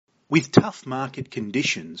With tough market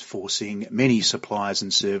conditions forcing many suppliers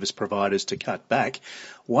and service providers to cut back,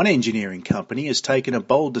 one engineering company has taken a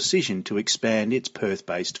bold decision to expand its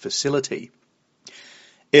Perth-based facility.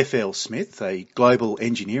 FLSmidth, a global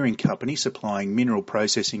engineering company supplying mineral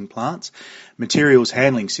processing plants, materials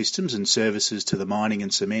handling systems and services to the mining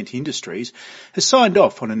and cement industries, has signed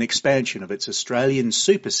off on an expansion of its Australian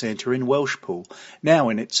supercentre in Welshpool, now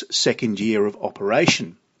in its second year of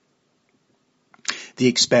operation. The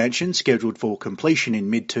expansion, scheduled for completion in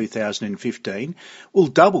mid-2015, will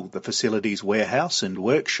double the facility's warehouse and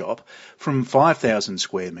workshop from 5,000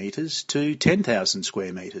 square metres to 10,000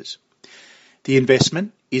 square metres. The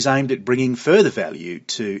investment is aimed at bringing further value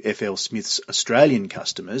to FLSmidth's Australian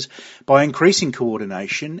customers by increasing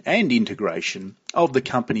coordination and integration of the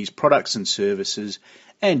company's products and services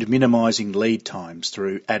and minimising lead times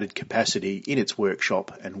through added capacity in its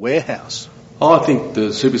workshop and warehouse. I think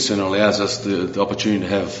the Supercentre allows us the opportunity to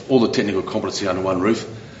have all the technical competency under one roof.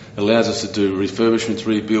 It allows us to do refurbishments,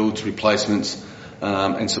 rebuilds, replacements,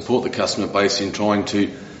 and support the customer base in trying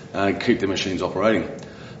to keep their machines operating.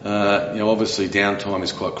 Obviously downtime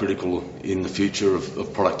is quite critical in the future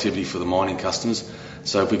of productivity for the mining customers.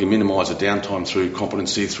 So if we can minimise the downtime through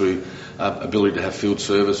competency, through ability to have field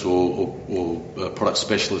service or product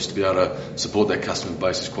specialists to be able to support that customer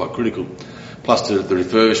base is quite critical. Plus the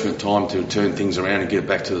refurbishment time to turn things around and get it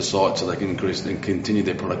back to the site so they can increase and continue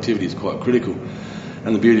their productivity is quite critical.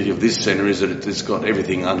 And the beauty of this centre is that it's got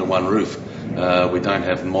everything under one roof. We don't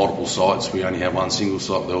have multiple sites, we only have one single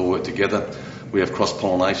site, they all work together. We have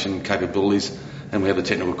cross-pollination capabilities and we have the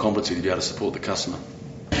technical competency to be able to support the customer.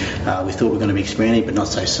 We thought we were going to be expanding, but not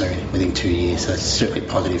so soon, within 2 years. So it's certainly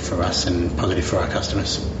positive for us and positive for our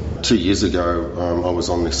customers. 2 years ago, I was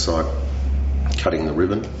on this site cutting the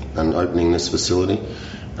ribbon and opening this facility.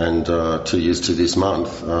 And 2 years to this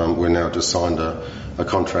month, we're now just signed a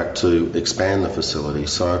contract to expand the facility.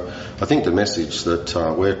 So I think the message that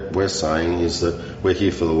we're saying is that we're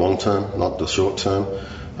here for the long term, not the short term.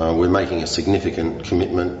 We're making a significant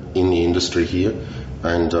commitment in the industry here,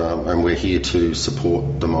 and we're here to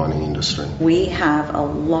support the mining industry. We have a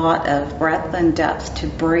lot of breadth and depth to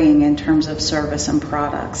bring in terms of service and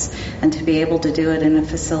products, and to be able to do it in a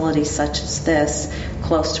facility such as this,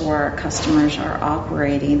 close to where our customers are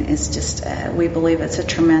operating, is just, we believe it's a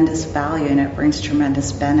tremendous value and it brings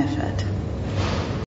tremendous benefit.